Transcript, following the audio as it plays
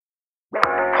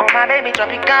my baby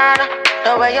Tropicana.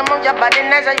 The way you move your body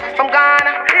nice, are you from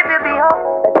Ghana? If you be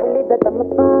home, let's believe that I'm a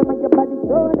fan of your body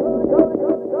so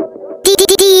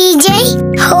DJ,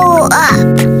 hold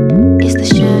up. It's the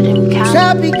shooting count.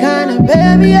 Tropicana,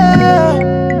 baby, oh.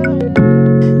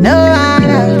 No, I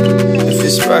know. If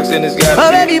it's rocks, then it's gotta oh,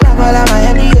 be. baby, Baba, my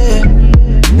every day.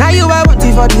 Now you are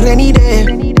wanting for the rainy day.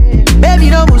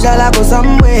 Baby, no mujala go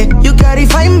somewhere. You carry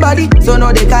fine body, so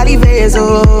no they carry face.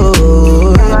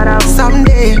 Oh,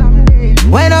 someday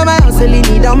when all my hustling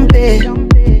need don't pay,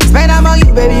 spend I'm on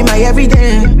you, baby, my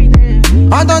everything.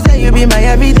 I don't say you be my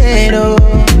everything, oh.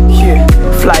 Yeah,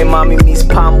 fly mommy meets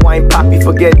palm wine poppy.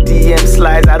 Forget DM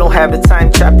slides, I don't have the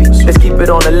time, chappy. Let's keep it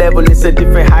on the level, it's a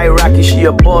different hierarchy. She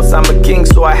a boss, I'm a king,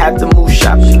 so I had to move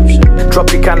shopping.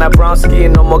 Tropicana, brown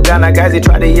skin, no more Ghana. Guys, they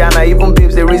try to yana, even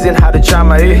babes, they reason how to charm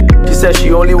her, eh. She said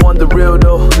she only want the real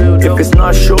though. If it's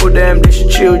not show them, they should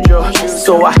chill, Joe.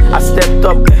 So I stepped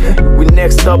up, we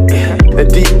next up. A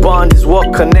deep bond is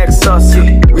what connects us.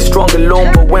 We strong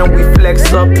alone, but when we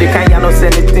flex up, they can't yana us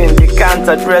anything, they can't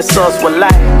address us, we're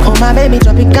like. Oh my baby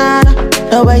Tropicana,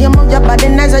 the way you move your body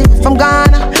nice, are you from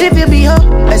Ghana? If you be home,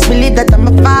 let's believe that I'm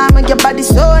a fan. Make your body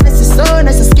so nice,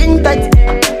 skin tight.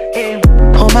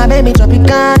 Oh my baby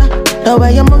Tropicana, the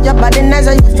way you move your body nice,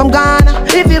 are you from Ghana?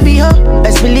 If you be home,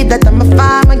 let's believe that I'm a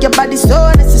fan. Make your body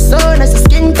so nice,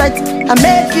 skin tight. I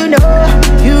make you know,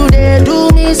 you there do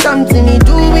me something, you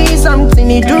do me something,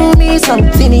 you do me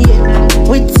something, yeah.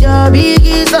 With your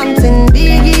biggie something, yeah.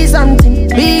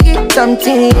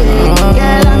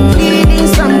 Girl, I'm feeling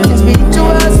something,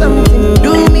 spiritual something,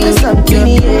 do me something,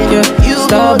 yeah. You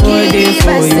go give me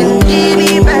blessing, give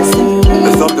me blessing.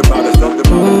 It's up the bar, it's up the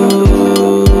bar.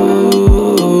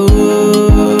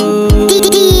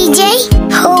 DJ,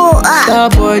 hold up. Star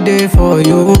boy day for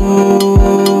you.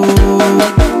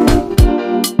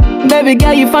 Baby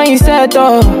girl, you find yourself,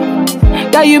 oh.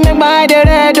 Girl, you make my head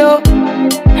red, oh.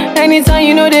 Anytime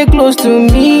you know they close to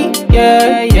me,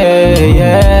 yeah.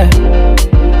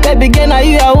 Baby girl, now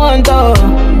you I want, oh.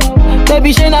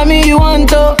 Baby, shey na me you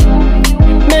want, oh.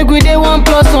 Make we day 1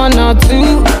 + 1 or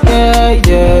 2, yeah.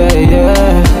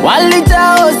 1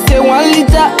 liter, oh, say 1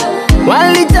 liter.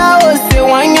 1 liter, oh, say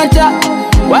 1 yacha.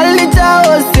 1 liter,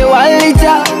 oh, say 1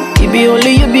 liter. It be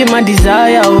only you be my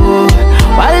desire, oh.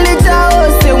 1 liter,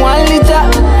 oh, say 1 liter.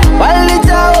 1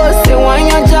 liter, oh, say 1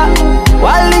 yacha.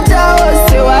 1 liter, oh,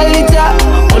 say 1 liter.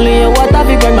 Only your water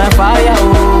be burn my fire, oh.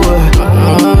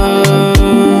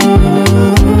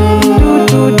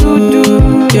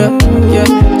 Yeah.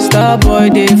 Star boy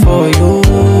day for you.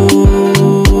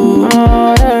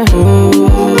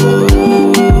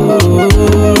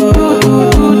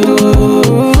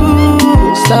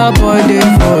 Star boy day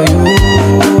for you.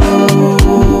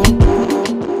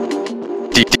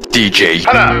 DJ.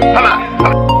 Yeah.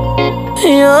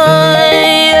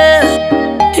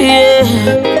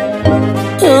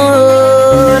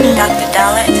 Dr.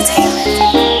 Dollar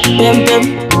Entertainment. Pem,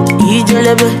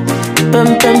 ijelebe. Pem,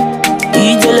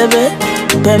 ijelebe.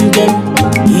 Pem,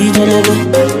 ijelebe.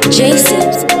 Jason,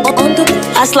 on the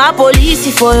I slap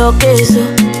police for your case,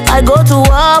 oh. I go to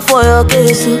war for your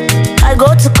case, oh. I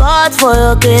go to court for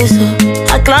your case, oh.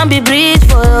 I climb the bridge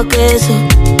for your case, oh.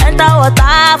 Enter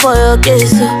water for your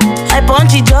case, oh. I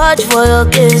punch the judge for your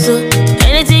case, oh.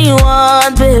 Anything you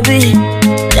want, baby,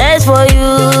 that's for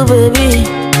you, baby.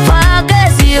 For your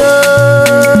case, yo.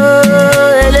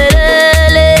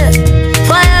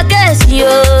 For your case,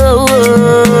 yo.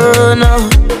 No.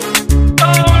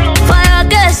 For your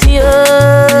case, yo.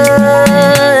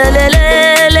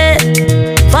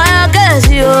 For your case,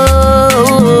 yo.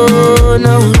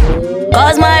 No.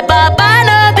 'Cause my papa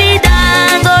no be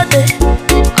Dangote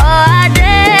or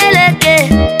Adeleke,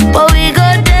 but we go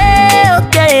there,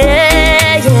 okay,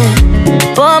 yeah.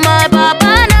 For my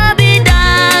papa no be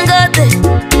Dangote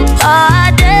or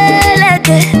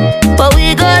Adeleke, but we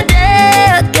go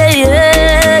there, okay, yeah.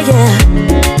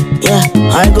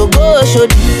 I go show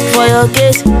for your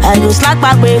case. I go slack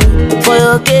back baby for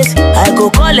your case. I go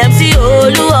call MC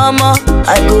Oluomo.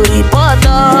 I go report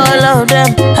all of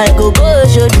them. I go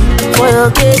show for your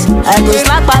case. I go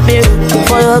slack back baby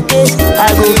for your case.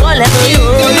 I go call MC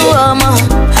Oluomo.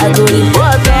 I go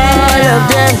report all of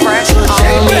them.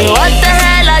 Tell me what the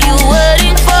hell are you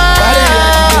waiting for?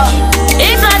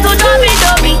 If not to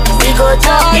Davido, we go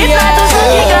talk. If not to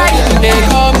Wizkid, they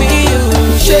call me you.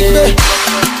 Shake me.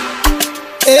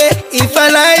 Hey, if I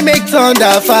lie, make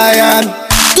thunder fire.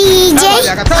 DJ,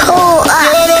 hold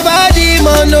up. Nobody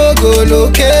no go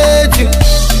locate you.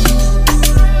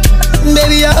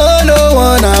 Baby, I only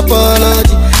want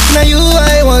apology. Now you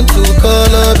I want to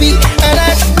call a beat, and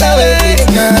that's the way it's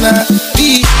gonna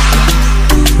be.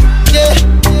 Yeah,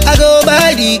 I go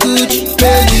by the good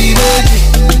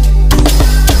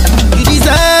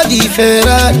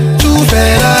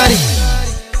Ferrari.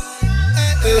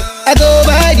 I go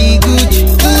buy the Gucci,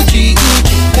 Gucci,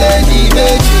 Gucci,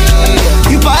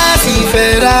 Gucci. You pass the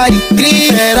Ferrari,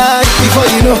 green Ferrari. Before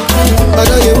you know, I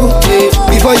know you.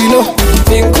 Before you know,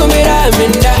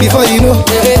 before you know,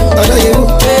 I know you.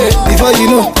 Before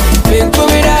you know,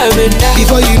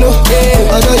 before you know,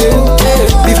 I know you.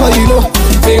 Before you know,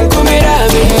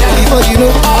 before you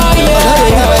know, before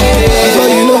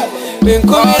you know.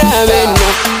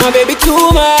 My baby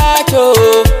too much,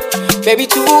 oh. Baby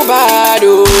too bad,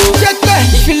 oh.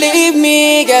 If you leave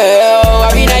me, girl,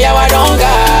 I mean I don't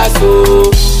gas,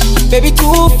 oh. Baby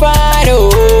too fine,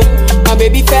 oh. My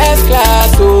baby first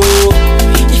class, oh.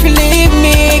 If you leave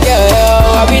me,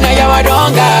 girl, I mean I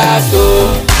don't gas, oh.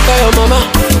 Tell your mama,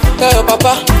 tell your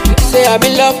papa, say I'm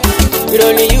in love with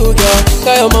only you, girl.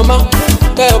 Tell your mama,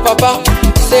 tell your papa,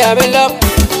 say I'm in love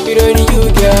with only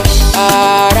you, girl.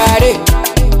 Arare,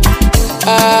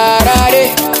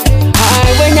 arare.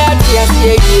 When I see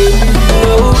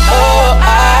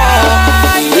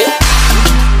you,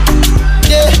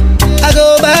 yeah, I go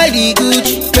buy the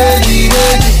Gucci, baby.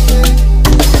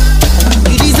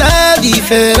 You deserve the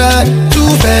Ferrari, two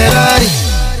Ferrari.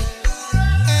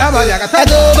 I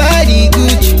go buy the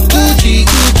Gucci, Gucci,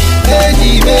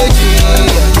 Gucci, baby.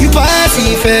 You pass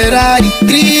the Ferrari,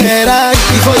 green Ferrari.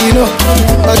 Before you know,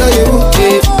 I know you.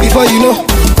 Before you know,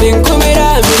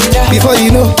 before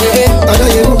you know, I know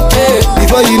you.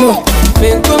 Before you know,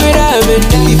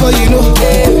 before you know,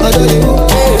 I know you.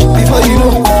 Before you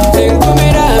know,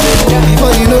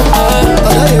 before you know, I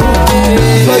know you.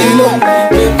 Before you know,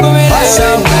 what's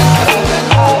up?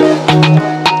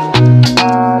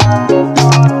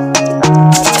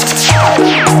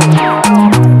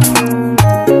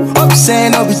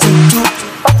 Saying I'll be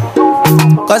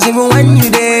too. Cause even when you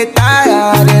dey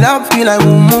tired, it don't feel like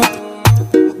mumu.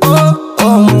 Oh,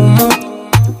 oh, mumu.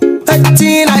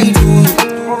 13 I do.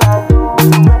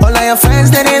 All of your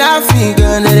friends, they did not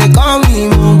figure, they call me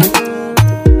mumu.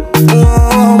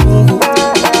 Oh, mumu.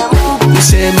 You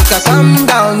say make I calm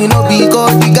down, you know be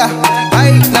gold digger.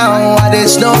 Right now, I dey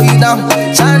slow you down.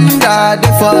 Sandra,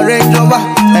 they for Range Rover,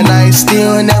 and I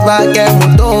still never get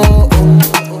moto.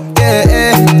 Yeah,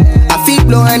 yeah. I feel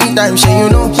blow anytime, say you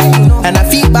know. And I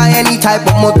feel buy any type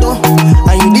of motor.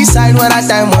 And you decide when I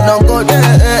time or not go.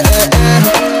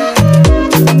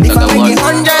 If I make it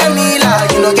 100 million,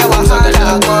 you know get what I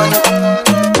gonna.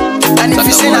 And if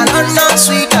you say that I'm not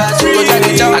sweet, you go try to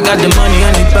jump. I got the money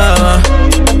and the power.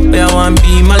 Where I want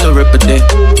be my love reputation.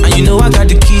 And you know I got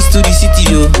the keys to the city,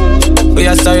 yo.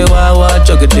 Where I started, why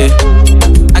juggle there.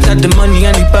 I got the money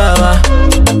and the power.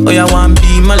 Oh, I want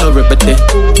be my love reputation.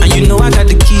 And you know I got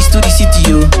the keys to the city,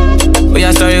 yo. Where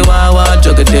I started, why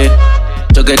juggle there.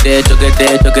 Juggle there, juggle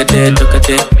there, juggle there, juggle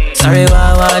there. Sorry,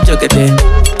 why juggle there.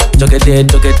 Juggle there,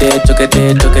 juggle there, juggle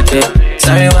there, juggle there.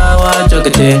 Sorry, why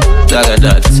juggle there. Like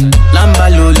that.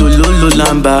 Lamba, lo,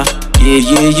 lamba. Yeah,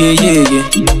 yeah, yeah, yeah, yeah.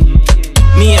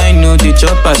 Me, I know the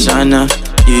chopper, Shana.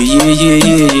 Yeah, yeah, yeah,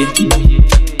 yeah.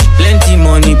 Plenty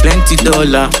money, plenty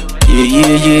dollar. Yeah,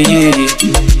 yeah, yeah, yeah, yeah.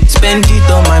 Spend it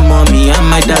on my mommy and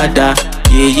my dada.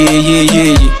 Yeah, yeah, yeah,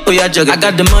 yeah, yeah. Oh, yeah, juggle. I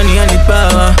got the money and the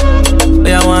power. Oh,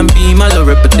 yeah, I want be my love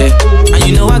reputation. And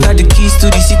you know I got the keys to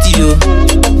the city, yo.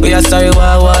 Oh, yeah, sorry,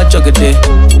 why juggle there.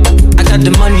 I got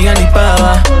the money and the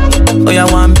power. Oh, yeah,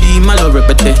 I want be my love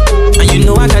reputation. And you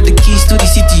know I got the keys to the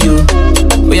city, yo.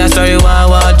 Oh, yeah, sorry,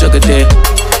 why juggle there.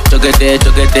 Juggle there,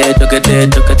 juggle there, juggle there,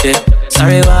 juggle there.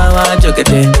 Sorry, why juggle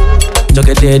there.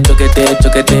 Juggle there, juggle there,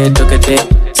 juggle there, juggle there.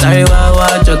 Sorry,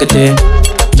 why juggle there.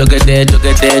 Juggle there,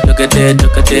 juggle there, juggle there,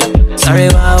 juggle there. Sorry,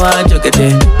 why juggle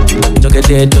there. Juggle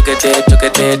there, juggle there, juggle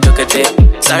there, juggle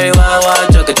there. Sorry, why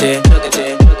juggle there, juggle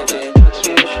there,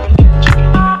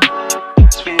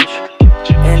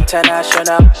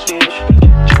 international.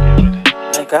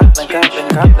 Link up.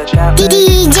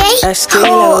 DJ, SK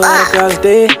level with the girls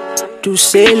day. Do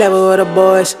say level with the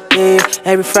boys, yeah.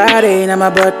 Every Friday, not my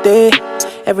birthday.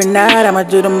 Every night, I'ma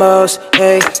do the most,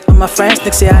 hey. All my friends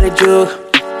think say I the joke.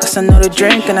 Cause I know the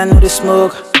drink and I know the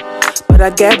smoke. But I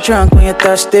get drunk when you're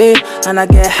thirsty. And I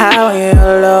get high when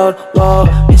you're alone. Whoa,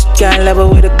 this guy level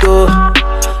with a go.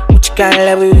 Which guy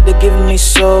level with the giving me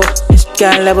soul. This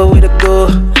guy level with a go.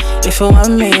 If you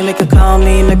want me, make a call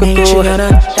me, make a go. Ain't you gonna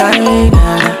die me,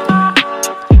 nah.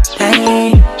 Die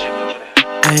me.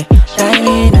 Hey, die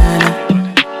me, nah.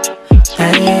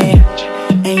 Die me.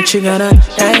 Ain't you gonna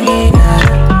die me,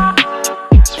 nah.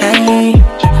 Die me.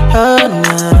 Oh,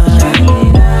 nah.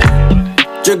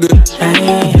 Jiggle,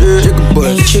 jiggle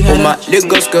boy. All my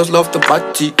Lagos girls love to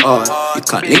party, you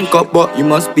can't link up but you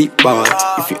must be bad.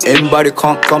 If you anybody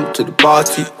can't come to the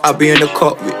party, I'll be in the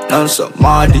cup with none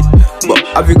Mardi. But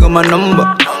have you got my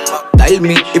number? Dial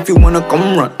me if you wanna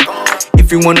come run.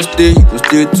 If you wanna stay, you can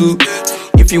stay too.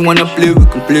 If you wanna play, we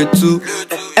can play too.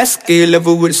 SK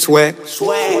level with swag.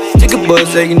 Chicken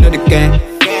boys, yeah, you know the gang.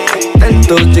 And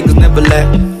those chickens never lack.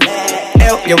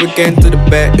 Hell, yeah, we came to the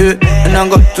back. Yeah. And I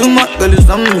got too much girls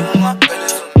on me.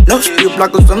 No strip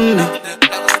blockers on me.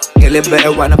 Get it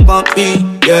better when I bump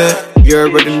me. Yeah, you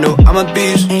already know I'm a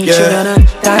beast. Ain't Yeah. you gonna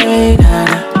die,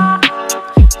 nana?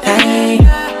 Die,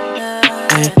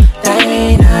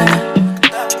 die, nana.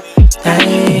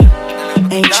 Die.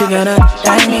 Ain't you gonna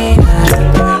die,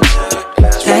 nana?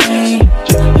 Die.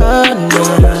 Oh,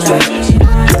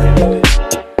 no.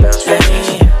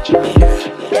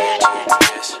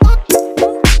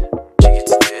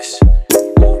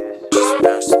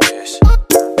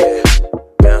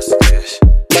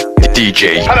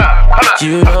 DJ.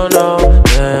 You don't know,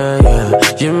 yeah,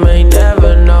 yeah. You may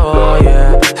never know,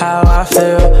 yeah, how I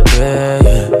feel, yeah,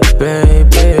 yeah,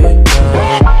 baby.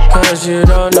 Cause you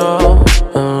don't know,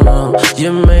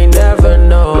 you may never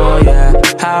know, yeah,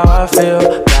 how I feel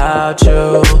about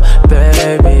you,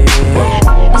 baby.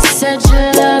 You said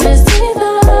your love is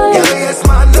divine. Yeah, yes,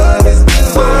 my love is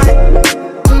divine.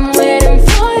 I'm waiting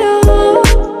for you.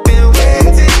 Been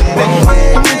waiting, been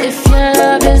waiting. And if your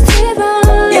love is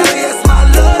divine, Yeah, yes, my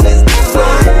love is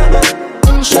divine.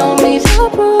 then show me the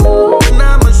proof. And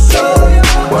I'ma show you.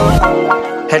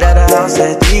 Head out the house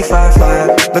at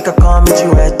D55. Make her come meet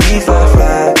you at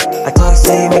D55. I talk,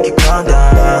 say, make you calm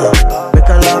down. Make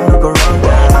her love, no go wrong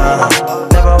down.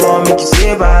 Never want make you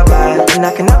say bye-bye. And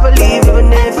I can never leave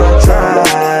even if I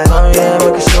try. Come here,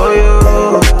 make her show you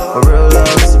what real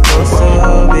love is supposed to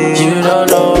be. You don't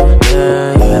know,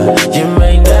 yeah, yeah. You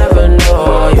may never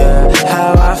know, yeah,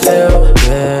 how I feel,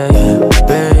 yeah, yeah,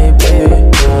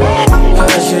 baby.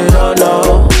 Cause you don't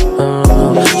know,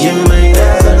 you may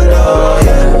never know,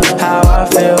 yeah, how I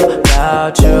feel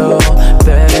about you,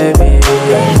 baby.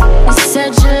 You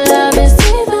said your love is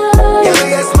divine. Yeah,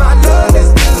 yes, my love is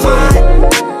divine.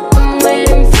 I'm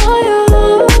waiting for you.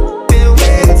 Been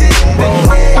waiting, been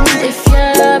waiting. And if your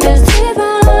love is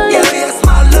divine, Yeah, yes,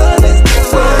 my love is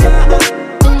divine.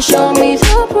 then show me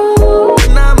the proof.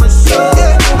 And I'ma show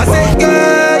you. I say,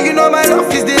 girl, you know my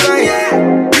love is divine.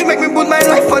 You make me put my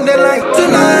life on the line.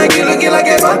 Tonight, you looking like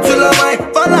a bottle of wine.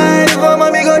 For life, for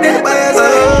mommy, go there by your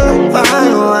side.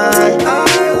 Fine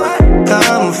wine,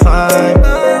 come fine.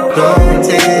 Don't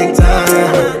take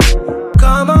time.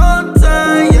 Come on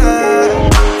time, yeah.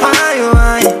 Fine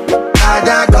wine,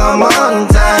 I come on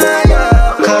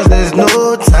time. Cause there's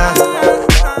no time.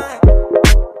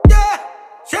 Yeah,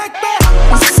 shake back.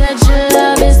 You said your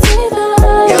love is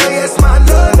divine. Yeah, yes, my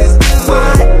love is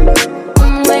divine.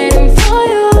 I'm waiting for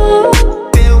you.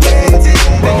 Been waiting,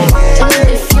 been waiting. And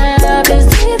if your love is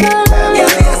divine,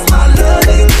 Yeah, yes, my love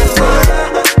is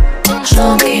divine. then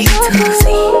show me the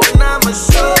proof. And I'ma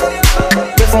show you.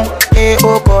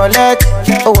 Oh collect,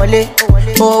 oh wale,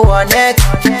 oh one net.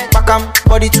 Pack 'em,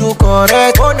 body too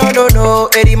correct. Oh no no no,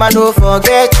 Eddie man don't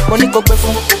forget. Money go pay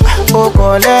for. Oh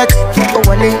collect, oh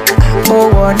wale, oh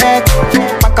one net.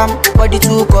 Pack 'em, body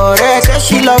too correct. Say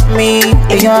she love me,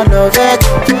 and you love it.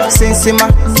 Sensima,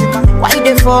 why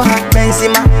they for her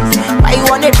Benzema? Why you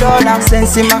want $1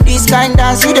 Sensima? This kind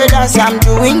dance you the dance, I'm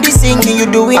doing the singing, you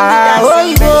doing the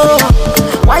dance.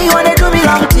 Oh, why you wanna do me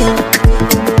long thing?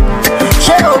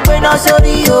 She open up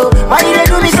sorry yo, why you they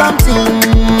do me something?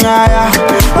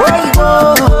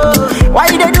 Why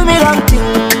you they do me wrong thing?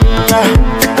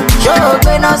 She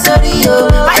open up sorry yo,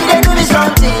 why you they do me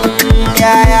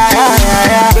something?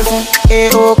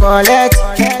 Oh collect,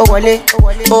 oh wale,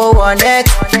 oh one net.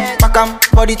 Pack 'em,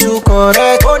 body too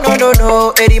correct. Oh no no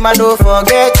no, Eddie man don't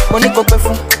forget. Money go pay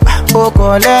for. Oh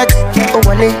collect, oh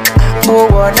wale, oh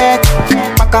one net.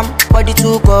 Pack 'em, body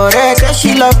too correct. Say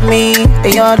she love me,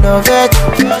 and you love it.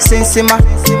 Sensima,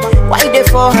 why they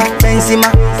for her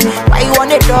Benzema? Why you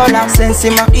want $1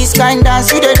 Sensima? This kind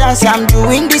dance you the dance, I'm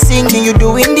doing the singing, you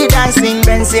doing the dancing.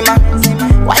 Benzema,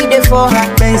 why they for her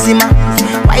Benzema?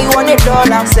 Why you want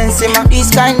 $1 Sensima?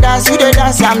 This kind dance you the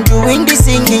dance, I'm doing the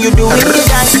singing, you doing the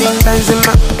dancing.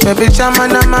 Benzema, baby chama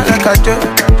na like a joke.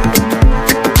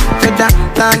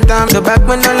 Down, the back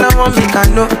when all I want me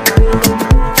can know.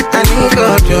 I need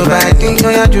your body, oh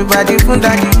yeah, your body from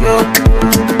daddy, yo.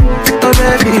 Oh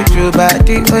baby, your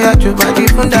body, oh yeah, your body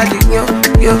from daddy, yo.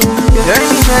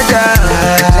 Any meta,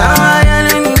 Shama ya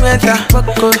any meta,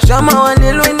 Boko, Shama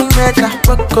wale lo ni meta,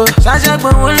 Boko, Sasha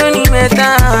kwa wale ni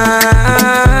meta,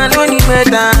 lo ni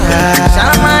meta,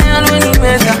 Shama ya lo ni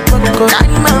meta, Boko,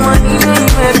 Daddy mama ni lo ni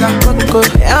meta, Boko,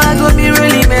 yeah, go be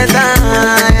really meta,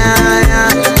 yeah.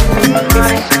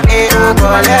 Oh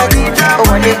collect, oh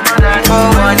wale, oh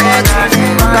one net.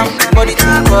 Pack 'em, body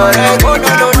too correct. Oh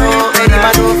no no no.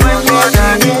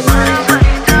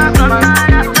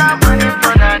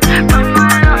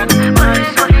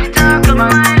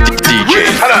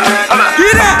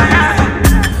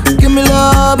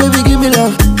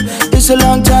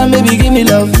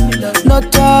 No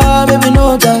time, baby,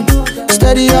 no time.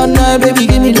 Steady all night, baby,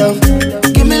 give me love.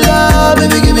 Give me love,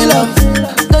 baby, give me love.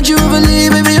 Don't you ever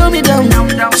leave, baby, hold me down.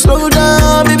 Slow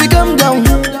down, baby, come down.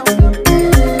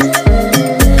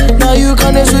 Now you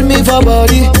connect with me for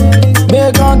body.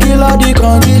 Make on kill all the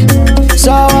country.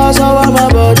 Sour, sour, my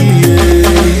body,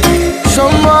 yeah.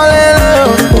 Somebody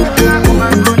love.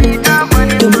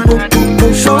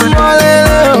 Somebody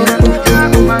love.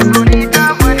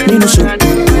 Nino so.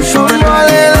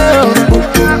 Somebody love.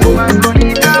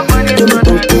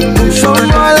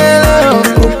 Somebody love.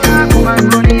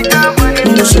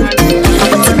 Nino so.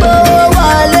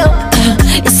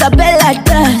 Isabella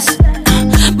dance,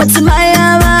 but Maya,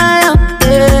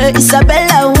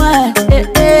 Isabella one.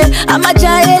 I'm a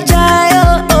giant,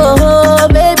 oh,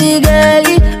 baby girl.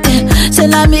 Say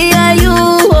na me and you,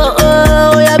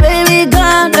 oh, yeah, baby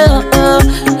girl,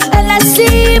 and I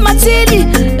see my titty,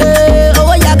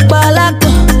 oh, yeah,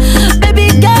 balako. Baby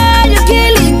girl, you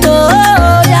kill it, oh,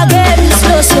 yeah, get it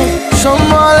slow, slow.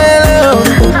 Somebody love.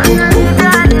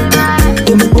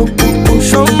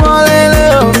 Somebody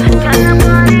love.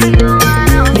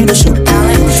 Need a show.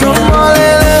 Somebody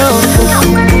love.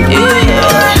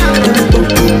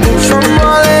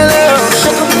 Somebody love.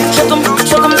 Shook 'em,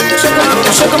 shook 'em, shook 'em,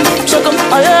 shook 'em, shook 'em,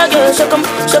 oh yeah, yeah, shook 'em,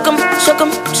 shook 'em, shook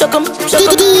 'em, shook 'em, shook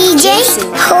 'em. DJ,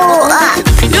 hold up.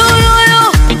 You,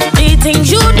 the things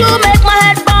you do make my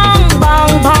head bang,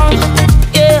 bang, bang.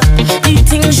 Yeah, the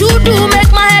things you do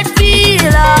make my head feel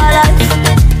alive.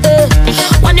 Yeah.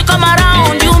 When you come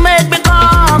around, you make me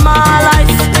come alive.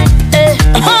 Yeah.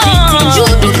 The things you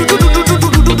do,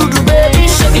 baby,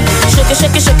 shake it, shake it,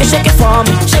 shake it, shake it, shake it for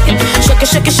me. Shake it, shake it,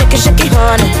 shake it, shake it, shake it,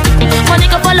 honey. Money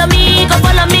go follow me,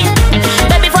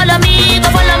 baby, follow me, go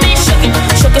follow me. Shake it,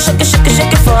 shake it, shake it, shake it,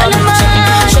 shake it for me.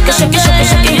 Shake it, shake it, shake it,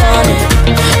 shake it, honey.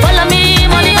 Follow me,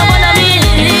 money go follow me,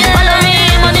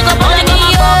 money go follow me.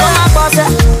 Come on, boss,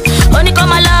 only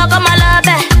come along,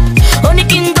 only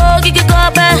king go, gigi go,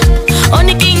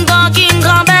 only king go,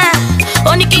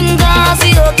 only king go,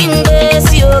 see you, king,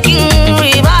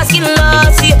 reverse, king,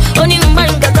 loss, see you, only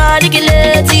man go,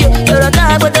 calculate you. You're a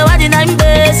guy, but the one in I'm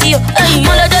best, you.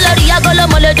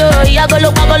 Moledo,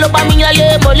 Riagolo, pagolo, pamila,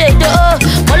 ye, moledo.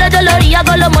 Moledo,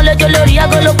 Riagolo,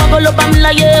 pagolo,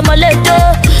 pamila, ye, moledo.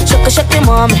 Shake it, shake it,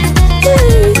 mommy.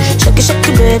 Shake it, shake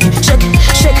it, baby. Shake it,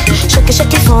 shake it, shake it,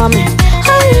 shake it for me.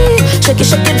 Shake it,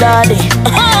 shake it, daddy.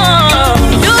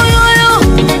 You.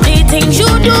 The things you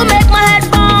do make my head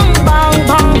bang, bang,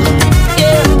 bang.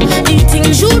 Yeah, the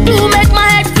things you do make my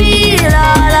head feel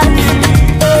alive.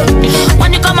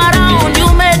 When you come around, you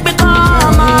make me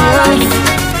come alive.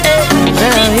 The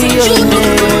things you do.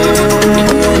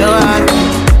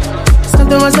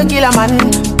 Something must to kill a man.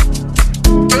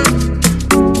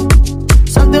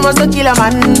 Something must to kill a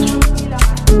man.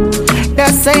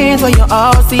 They're saying for you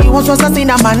all see once was a sin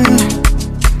a man.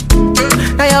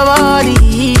 Now your body,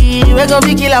 we gon'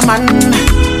 be kill a man.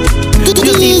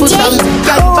 Beautiful something,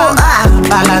 girl you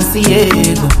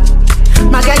Balenciaga.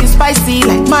 My girl you spicy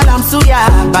like Madame Suya,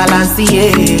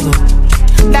 Balenciaga.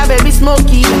 That baby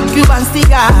smoky like Cuban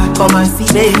cigar, come and see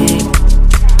baby.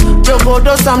 You go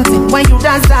do something when you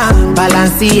dance down,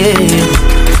 Balenciaga.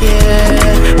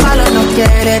 Yeah, malo no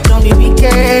quiere, don't be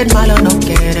wicked, malo no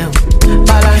quiere.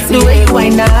 Balenciaga, the way you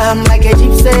wind up like a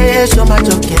gypsy, show my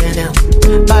joker.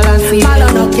 Balenciaga, malo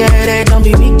no quiere, don't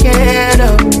be wicked.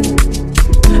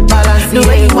 Balenciaga, the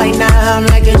way you wind up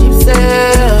like a gypsy.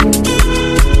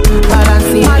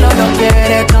 Balenciaga, malo no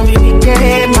quiere, don't be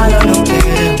wicked, malo no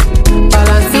quiere.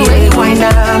 Balenciaga, the way you wind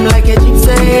up like a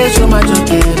gypsy, show my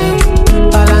joker.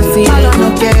 Balenciaga, malo no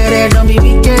quiere, don't be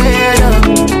wicked.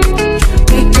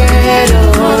 Wicked,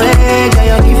 oh, hey, girl,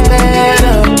 you're gifted.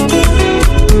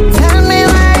 Tell me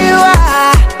where you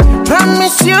are.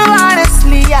 Promise you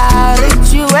honestly, I'll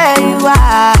reach you where you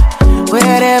are.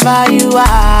 Wherever you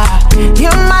are,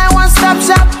 you're my one-stop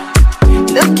shop.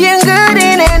 Looking good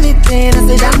in anything. I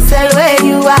say, damn, sell where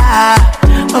you are.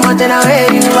 I'm more than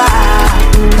where you are.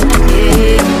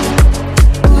 Yeah.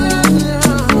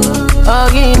 Oh,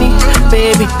 Guinea,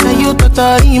 baby, now you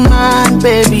totally man,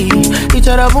 baby. You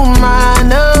a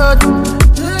woman,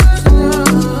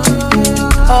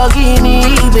 oh,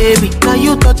 Guinea, baby, now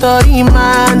you totally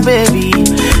man, baby.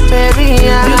 Baby,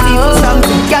 yeah. Beautiful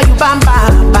something, girl, you bam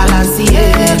bam,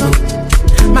 Balenciaga.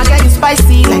 My girl, you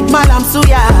spicy like Madame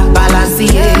Suya,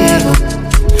 Balenciaga.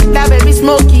 That baby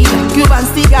smoky like Cuban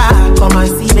cigar, come and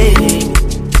see baby.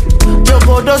 You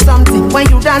go do something when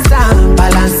you dance down,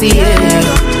 Balenciaga.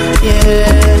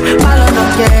 Yeah, malo no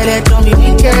quiere, don't be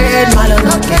wicked, malo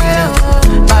no quiere.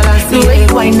 Balenciaga, the way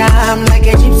you wind up like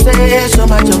a gypsy, show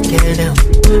my joker.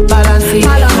 Balenciaga,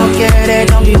 malo no quiere,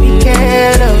 don't be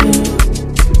wicked.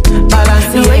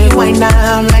 wine,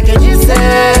 I'm like a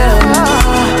Giselle.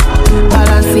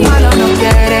 Balance, malo no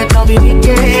quiere, no vive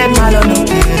que malo no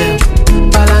quiere.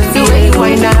 Balance, the way you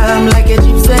wine, I'm like a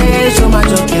Giselle, show my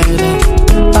joke.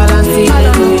 Balance,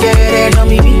 malo no quiere, no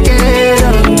vive que.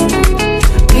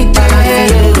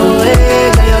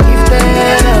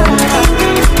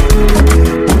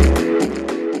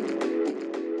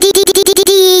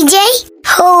 DJ,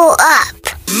 hold up.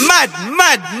 Mad.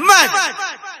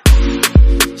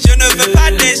 Je ne veux pas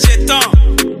des jetons.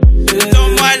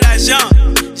 Donne-moi l'argent.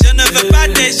 Je ne veux pas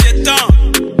des jetons.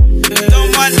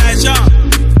 Donne-moi l'argent.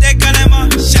 Décalez-moi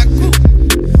chaque coup.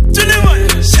 Tout le monde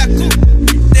chaque coup.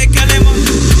 Décalez-moi.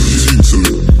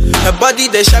 Her body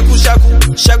they shaku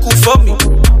for me.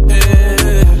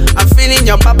 I'm feeling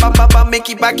your papa, make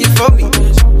it back it for me.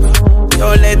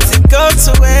 Don't let it go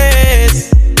to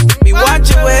waste. Me watch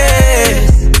your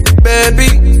ways, baby.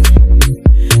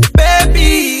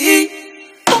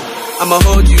 I'ma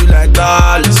hold you like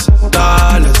dollars,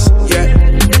 yeah.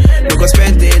 You gon'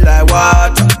 spend it like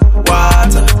water,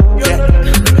 yeah.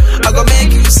 I gon'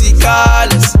 make you see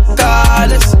colors,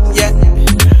 yeah.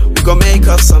 We gon' make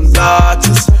up some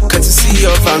daughters, cause you see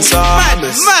your fans are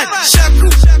mad. Shaku,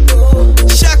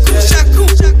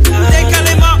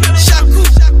 décalez-moi, shaku,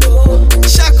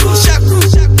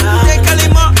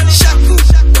 décalez-moi,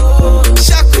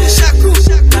 shaku,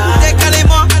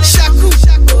 décalez-moi, shaku.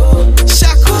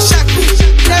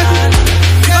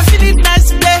 You gon' feel it nice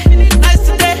today.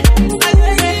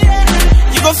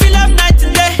 You gon' feel up night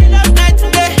today.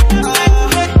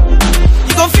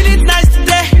 You gon' feel it nice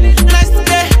today.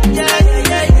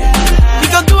 We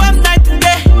gon' do up night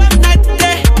today.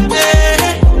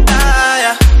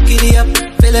 Yeah. Giddy up,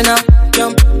 feeling up,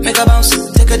 jump, make a bounce,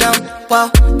 take it down. Wow,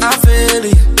 I'm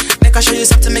feeling you. Make I show you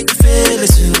something, make you feel it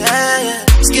too. Yeah.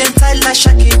 Skin tight like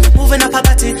Shaki, moving up her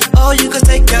body. Oh, you can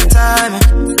take your time.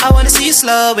 I wanna see you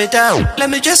slow it down. Let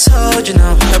me just hold you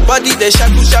now. Her body they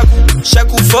shaku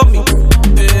for me.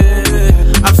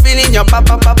 I'm feeling your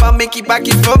papa, make it back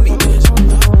it for me.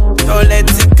 Don't let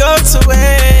it go to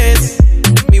waste.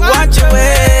 Me watch your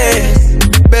ways,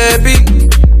 baby.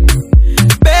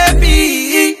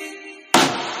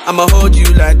 I'ma hold you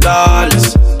like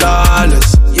dollars,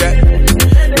 yeah.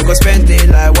 You gon' spend it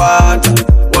like water,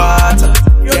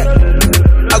 yeah.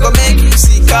 I gon' make you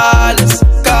see colors,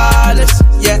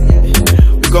 yeah.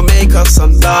 We gon' make up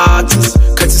some daughters,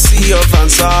 cause you see your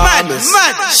fans are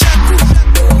mad. Shaku,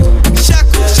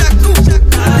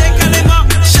 décalez-moi,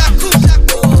 shaku,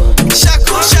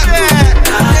 décalez-moi,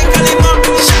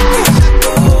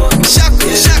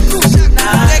 shaku,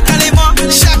 décalez-moi,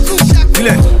 shaku.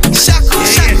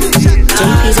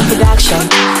 JP's in production.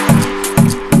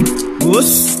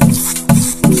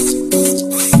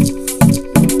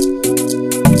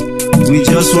 We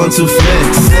just want to flex,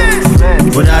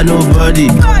 but I nobody.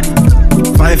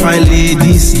 Fine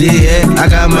ladies, they here, I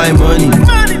got my money.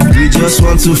 We just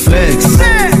want to flex,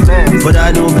 but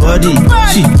I nobody.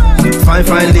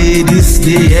 Fine ladies,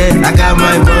 they here, I got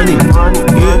my money.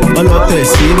 All of them,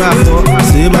 c'est ma foi.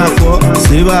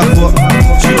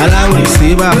 Allow me,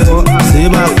 c'est ma foi.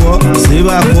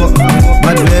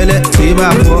 Bad belly, c'est ma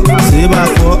foi.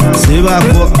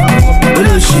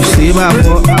 Oloshi, c'est ma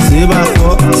foi.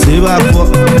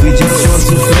 We just want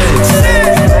to flex,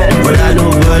 but I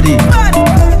nobody.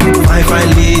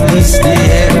 Fine ladies, they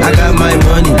here, I got my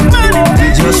money. We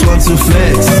just want to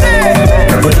flex,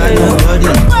 but I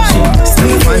nobody.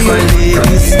 Fine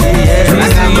ladies, they here, I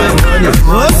got my money.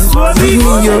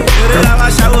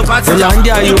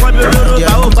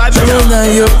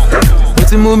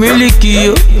 Ti mú mílíkì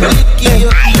yo.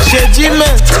 Ṣé jí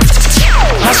mẹ́,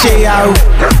 má ṣe yahoo.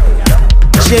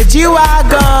 Ṣé jí wá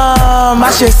gan, má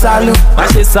ṣe sálù.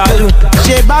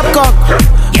 Ṣé Babcock,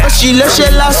 ó ṣì ló ṣe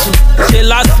lásù.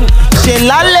 Ṣé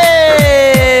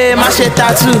lálẹ́, má ṣe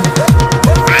tattoo.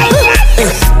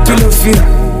 Kí ló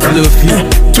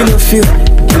feel?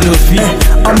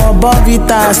 Ọmọ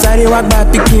Bọ́vítà sáré wá gba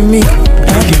píkì mi.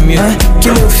 Kí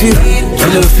ló feel?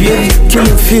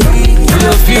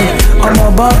 Ọmọ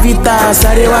Bọ́vítà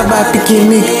sáré wá gba píkì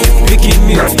mi.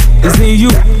 It's in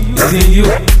you.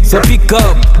 So pick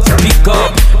up.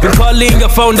 Been calling your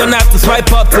phone, don't have to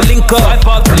swipe up to link up.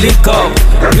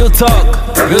 Real talk.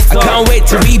 I can't wait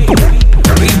to reboot.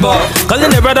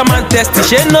 Calling a brother man testy,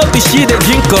 she no be she they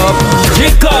drink up.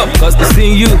 Cause it's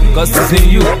in you.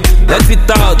 Let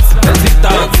it out.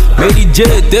 Mary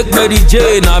J, take Mary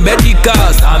J, now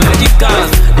medicals.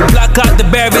 The black out the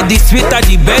berry, the sweet are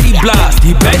the berry blast.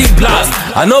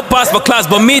 I no pass for class,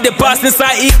 but me they pass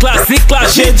inside E-class.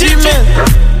 Ṣé jí mẹ́,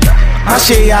 má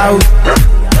ṣe yahoo.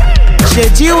 Ṣé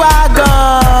jí wá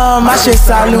gan, má ṣe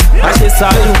sálù.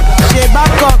 Ṣé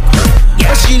Babcock, ó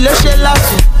She le she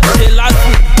lasu,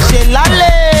 she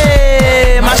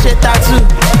lale, ma she tattoo.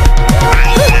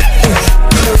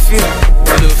 Kilo feel.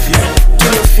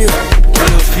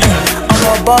 I'm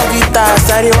a bambita,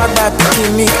 sorry what back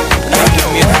picking me.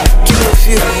 Kilo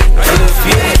feel.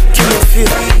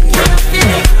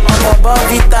 I'm a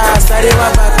bambita, sorry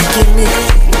what back picking me.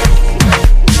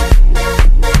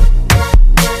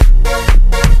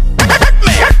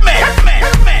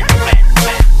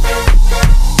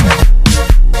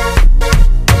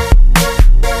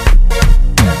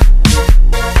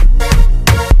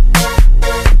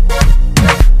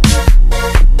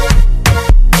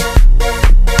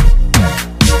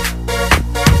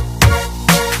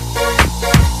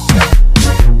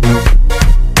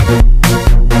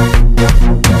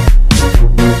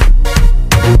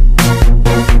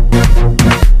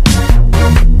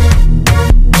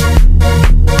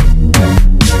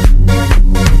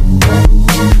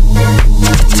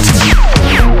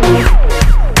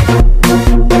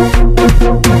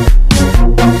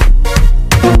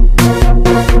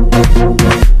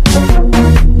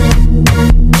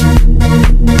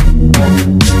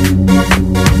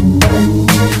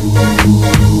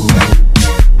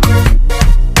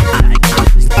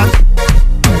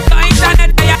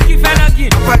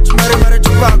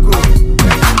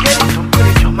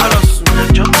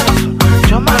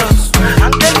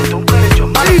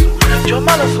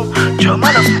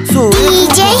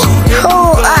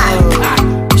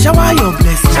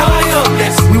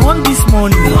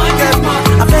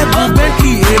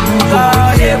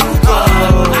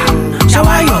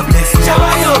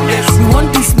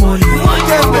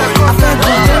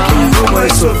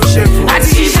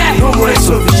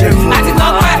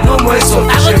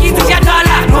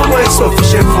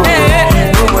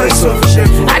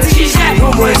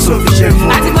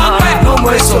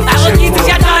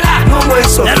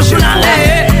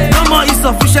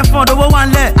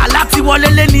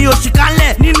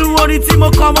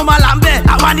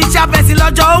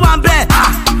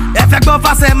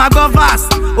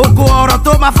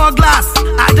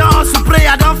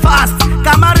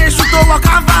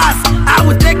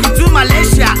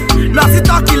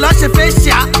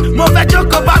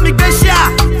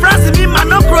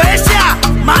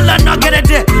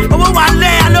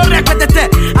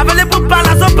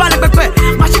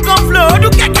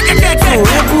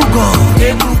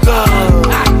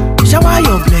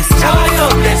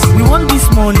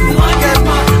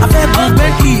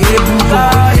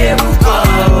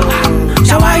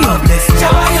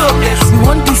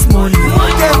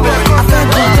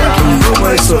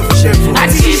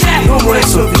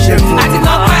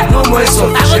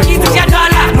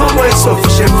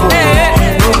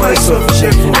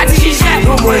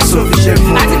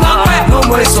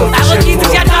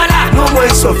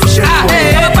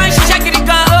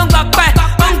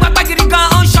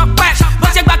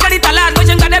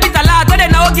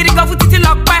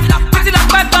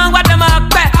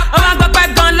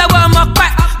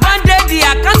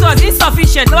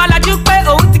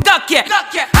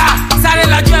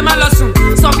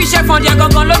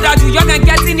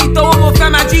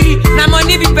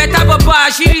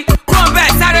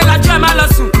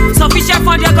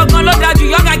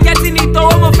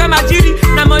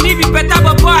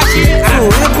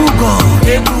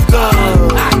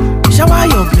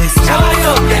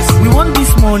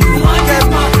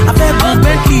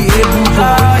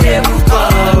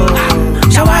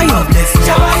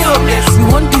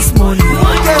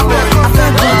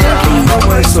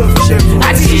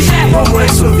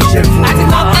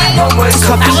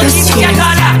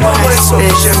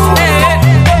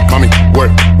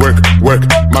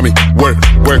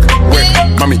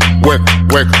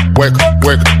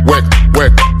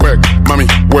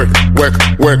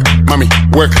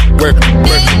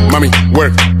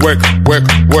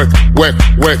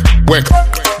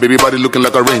 Baby body looking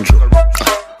like a ranger,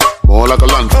 more like a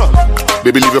lantern.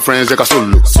 Baby leave your friends like a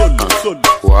solo.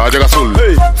 Why like a solo?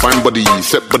 Fine body,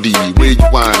 set body, where you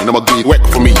wine? I'ma get whack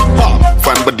for me.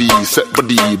 Fine body, set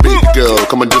body, baby girl,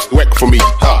 come and just whack for me.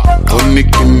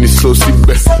 Onikin is so sick,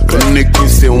 Onikin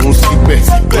say on sick,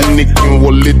 Onikin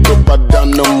wallet up a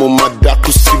down no more my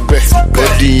daku sick,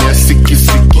 body and sicky.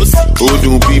 Oh,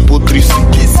 do people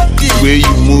 360? Where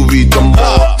you move it,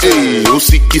 hey, oh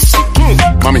sicky.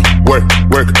 Mommy, work,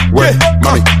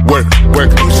 mommy, work, mommy,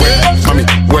 work, mommy,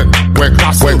 work,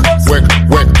 mommy,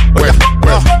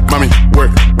 mommy,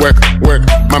 work.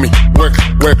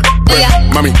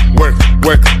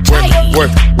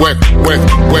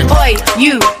 Boy,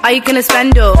 you, are you gonna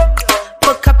spend or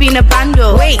put copy in a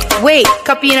bando? Wait,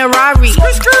 copy in a Rari.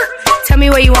 tell me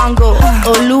where you want go.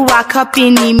 Oluwa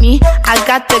copy me, I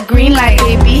got the green light,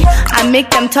 baby. I make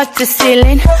them touch the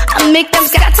ceiling, I make them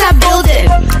scatter building.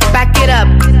 Back it up,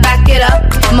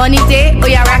 money day, oh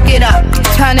yeah, rack it up.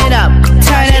 Turn it up,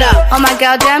 oh my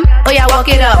girl them, oh yeah, walk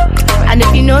it up. And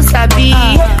if you know sabi,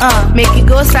 make it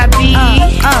go sabi.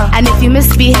 And if you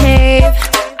misbehave,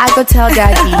 I go tell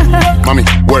daddy. Mommy,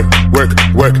 work,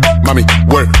 mommy,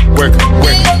 work,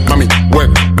 mommy,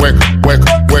 work.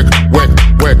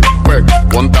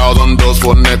 1,000 dollars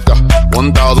for nectar,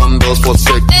 1,000 dollars for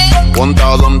sex,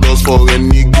 1,000 dollars for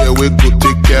any girl we go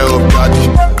take care of daddy.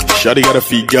 Shawty got a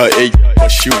figure 8, but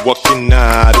she walking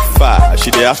 95.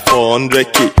 She dey ask for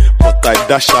 100K, but I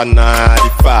dash her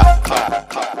 95.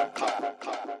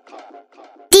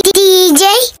 DJ,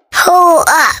 hold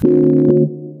up.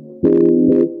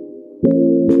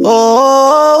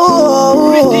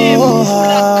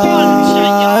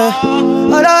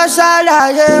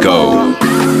 Go.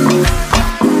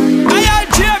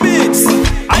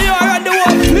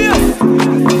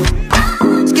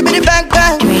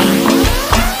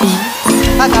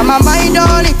 I got my mind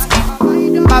on it,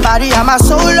 my body and my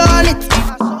soul on it.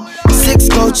 6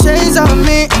 gold chains on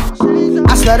me,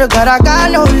 I swear to God I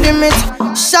got no limit.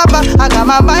 Shabba, I got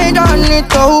my mind on it,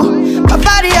 oh, my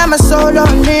body and my soul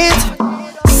on it.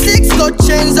 6 gold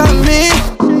chains on me,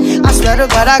 I swear to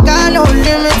God I got no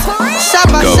limit.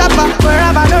 Shabba, shabba,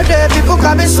 wherever no day, people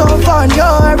can be so fun,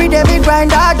 yo. Every day we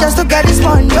grind hard just to get this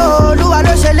money, yo. Lua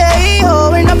lo shele,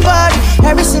 yo, in the body.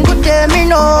 Every single day, me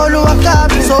know, Lua got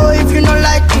me. So if you don't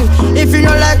like me,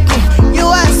 you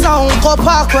are some go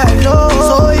park well, no.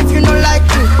 So if you don't like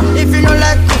me, I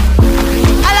like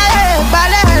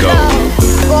ballet.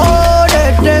 Oh,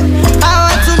 I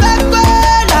want to make way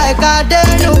like I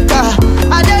didn't know.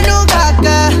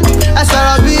 I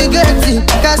saw a big getty,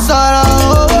 I saw a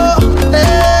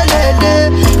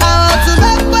I want to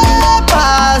make way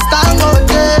past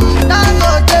Dangote.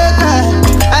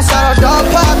 I saw a dog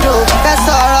pablo, I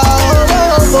saw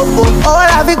a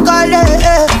la vi cole,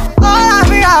 la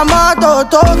vi amoto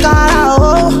to cara,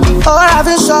 la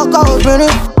vi shoko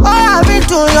obìnrin, la vi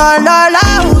tuyan lola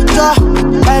ujo,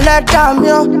 ẹlẹ́dàá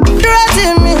dúró tì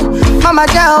mí, mama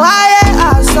jẹ́ wáyé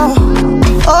àsán.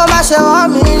 Oh, my shit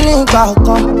want me in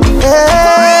Balkan.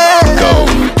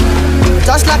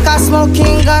 Just like a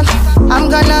smoking gun, I'm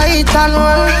gonna eat and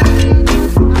run.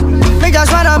 Me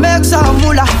just wanna make some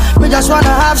moolah, me just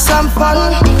wanna have some fun.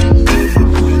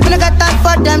 When I got time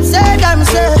for them, say.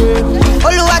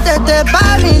 Oluwa tete ba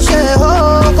mi she,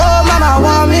 oh, mama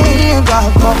want me in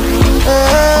Balkan.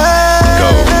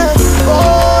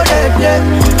 Oh,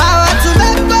 I want to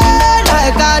make me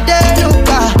like I did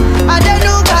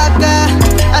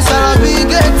I saw a big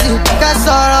getty, I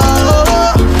saw a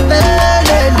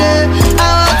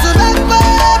I want to make my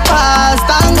past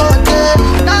Dangote.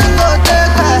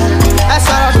 I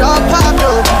saw a dog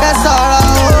pablo, I saw I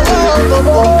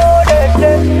want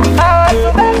to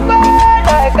make my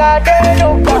like I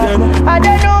didn't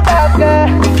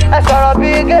I saw a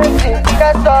big getty,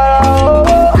 I saw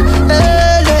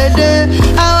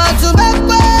I want to make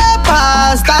my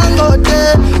past Dangote.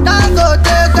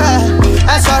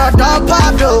 I saw a dog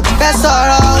Pablo, that's all.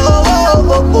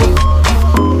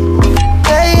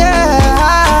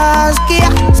 Yeah, skia.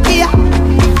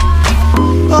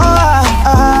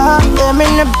 I'm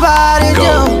in the body,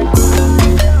 yo.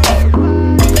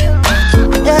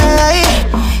 Yeah,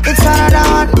 it's another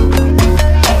one.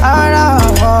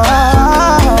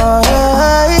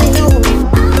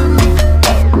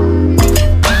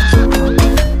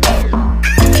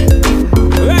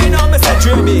 Right now, Mr.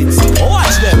 Afrobeats,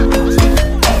 watch them.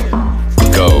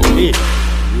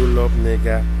 Roll up,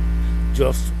 nigga.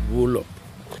 Just roll up.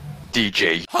 DJ.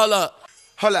 Holla.